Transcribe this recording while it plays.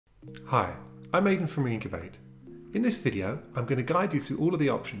Hi, I'm Aidan from Reincubate. In this video, I'm going to guide you through all of the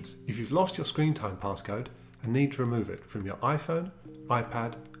options if you've lost your screen time passcode and need to remove it from your iPhone,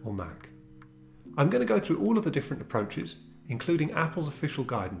 iPad or Mac. I'm going to go through all of the different approaches, including Apple's official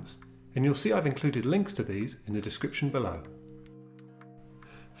guidance, and you'll see I've included links to these in the description below.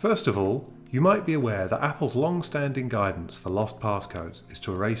 First of all, you might be aware that Apple's long-standing guidance for lost passcodes is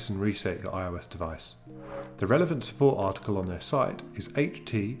to erase and reset your iOS device. The relevant support article on their site is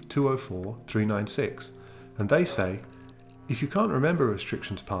HT204396, and they say, if you can't remember a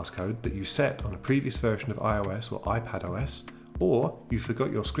restrictions passcode that you set on a previous version of iOS or iPadOS, or you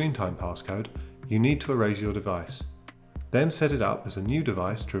forgot your screen time passcode, you need to erase your device. Then set it up as a new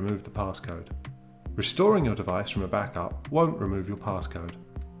device to remove the passcode. Restoring your device from a backup won't remove your passcode.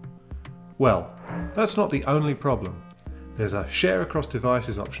 Well, that's not the only problem. There's a share across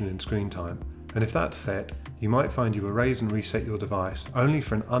devices option in screen time, and if that's set, you might find you erase and reset your device only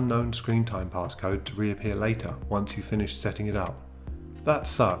for an unknown screen time passcode to reappear later once you've finished setting it up. That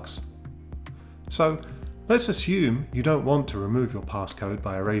sucks. So, let's assume you don't want to remove your passcode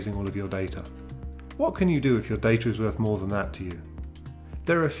by erasing all of your data. What can you do if your data is worth more than that to you?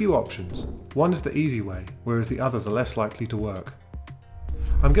 There are a few options. One is the easy way, whereas the others are less likely to work.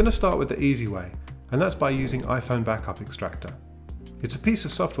 I'm going to start with the easy way, and that's by using iPhone Backup Extractor. It's a piece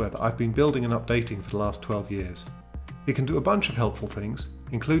of software that I've been building and updating for the last 12 years. It can do a bunch of helpful things,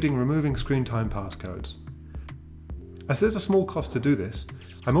 including removing screen time passcodes. As there's a small cost to do this,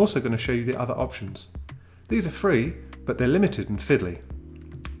 I'm also going to show you the other options. These are free, but they're limited and fiddly.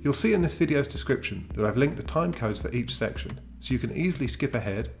 You'll see in this video's description that I've linked the time codes for each section, so you can easily skip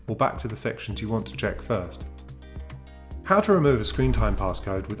ahead or back to the sections you want to check first. How to remove a screen time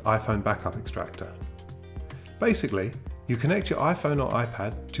passcode with iPhone Backup Extractor. Basically, you connect your iPhone or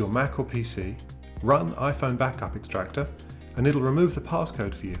iPad to your Mac or PC, run iPhone Backup Extractor, and it'll remove the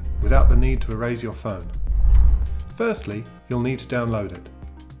passcode for you without the need to erase your phone. Firstly, you'll need to download it.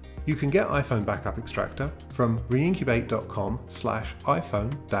 You can get iPhone Backup Extractor from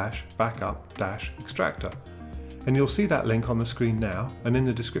reincubate.com/iPhone-backup-extractor, and you'll see that link on the screen now and in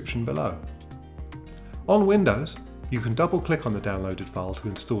the description below. On Windows, you can double-click on the downloaded file to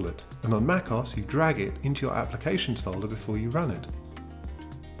install it, and on macOS you drag it into your Applications folder before you run it.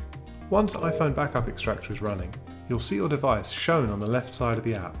 Once iPhone Backup Extractor is running, you'll see your device shown on the left side of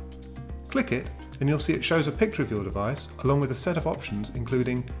the app. Click it, and you'll see it shows a picture of your device along with a set of options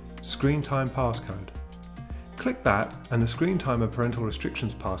including Screen Time Passcode. Click that, and the Screen Time and Parental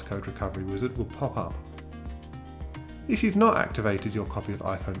Restrictions Passcode Recovery wizard will pop up. If you've not activated your copy of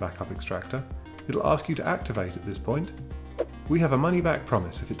iPhone Backup Extractor, it'll ask you to activate at this point. We have a money-back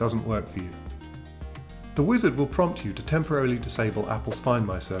promise if it doesn't work for you. The wizard will prompt you to temporarily disable Apple's Find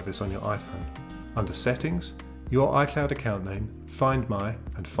My service on your iPhone. Under Settings, your iCloud account name, Find My,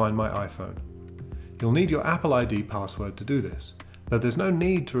 and Find My iPhone. You'll need your Apple ID password to do this, though there's no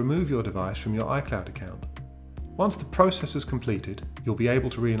need to remove your device from your iCloud account. Once the process is completed, you'll be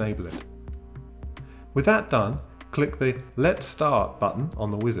able to re-enable it. With that done, click the Let's Start button on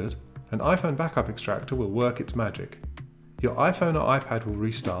the wizard, and iPhone Backup Extractor will work its magic. Your iPhone or iPad will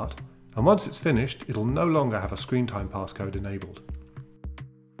restart, and once it's finished, it'll no longer have a screen time passcode enabled.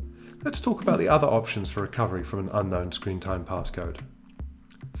 Let's talk about the other options for recovery from an unknown screen time passcode.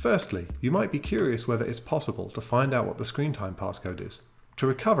 Firstly, you might be curious whether it's possible to find out what the screen time passcode is, to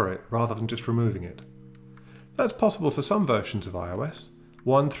recover it rather than just removing it. That's possible for some versions of iOS,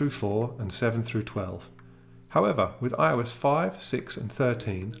 1 through 4 and 7 through 12. However, with iOS 5, 6 and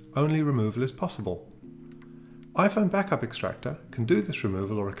 13, only removal is possible. iPhone Backup Extractor can do this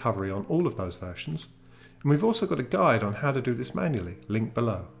removal or recovery on all of those versions, and we've also got a guide on how to do this manually, linked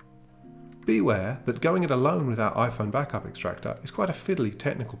below. Beware that going it alone without iPhone Backup Extractor is quite a fiddly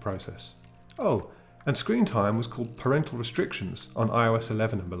technical process. Oh, and screen time was called Parental Restrictions on iOS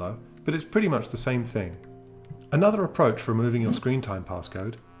 11 and below, but it's pretty much the same thing. Another approach for removing your screen time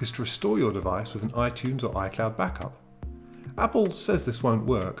passcode is to restore your device with an iTunes or iCloud backup. Apple says this won't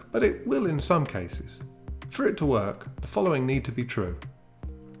work, but it will in some cases. For it to work, the following need to be true.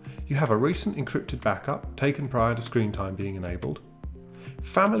 You have a recent encrypted backup taken prior to screen time being enabled.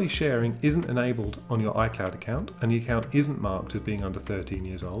 Family sharing isn't enabled on your iCloud account, and the account isn't marked as being under 13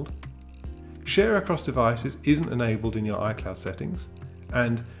 years old. Share across devices isn't enabled in your iCloud settings,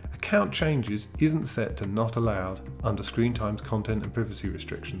 and account changes isn't set to not allowed under screen time's content and privacy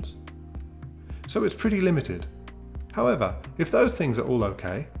restrictions. So it's pretty limited. However, if those things are all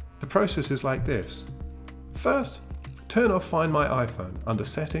okay, the process is like this. First, turn off Find My iPhone under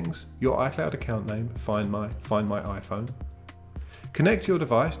Settings, your iCloud account name, Find My iPhone. Connect your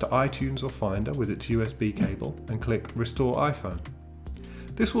device to iTunes or Finder with its USB cable and click Restore iPhone.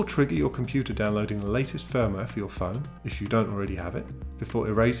 This will trigger your computer downloading the latest firmware for your phone, if you don't already have it, before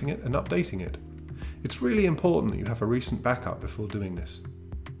erasing it and updating it. It's really important that you have a recent backup before doing this.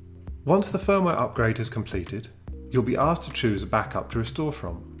 Once the firmware upgrade is completed, you'll be asked to choose a backup to restore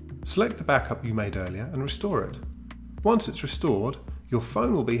from. Select the backup you made earlier and restore it. Once it's restored, your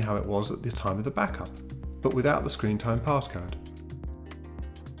phone will be how it was at the time of the backup, but without the screen time passcode.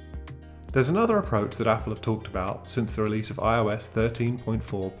 There's another approach that Apple have talked about since the release of iOS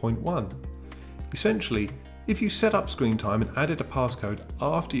 13.4.1. Essentially, if you set up screen time and added a passcode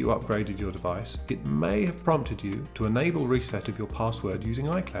after you upgraded your device, it may have prompted you to enable reset of your password using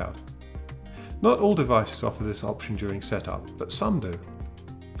iCloud. Not all devices offer this option during setup, but some do.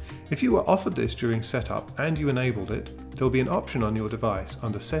 If you were offered this during setup and you enabled it, there'll be an option on your device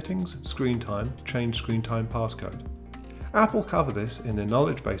under Settings, Screen Time, Change Screen Time Passcode. Apple cover this in their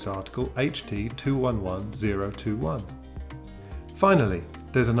knowledge base article HT 211021. Finally,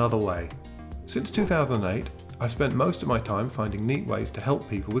 there's another way. Since 2008, I've spent most of my time finding neat ways to help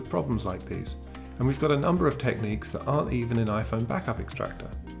people with problems like these, and we've got a number of techniques that aren't even in iPhone Backup Extractor.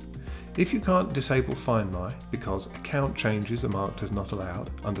 If you can't disable Find My because account changes are marked as not allowed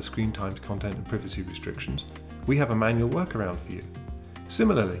under Screen Time's content and privacy restrictions, we have a manual workaround for you.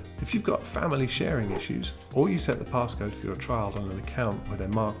 Similarly, if you've got family sharing issues, or you set the passcode for your child on an account where they're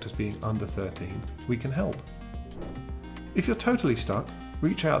marked as being under 13, we can help. If you're totally stuck,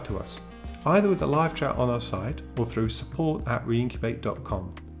 reach out to us, either with a live chat on our site or through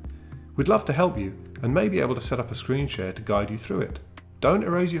support@reincubate.com. We'd love to help you and may be able to set up a screen share to guide you through it. Don't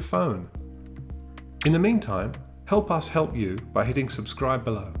erase your phone. In the meantime, help us help you by hitting subscribe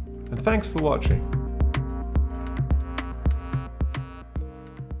below. And thanks for watching.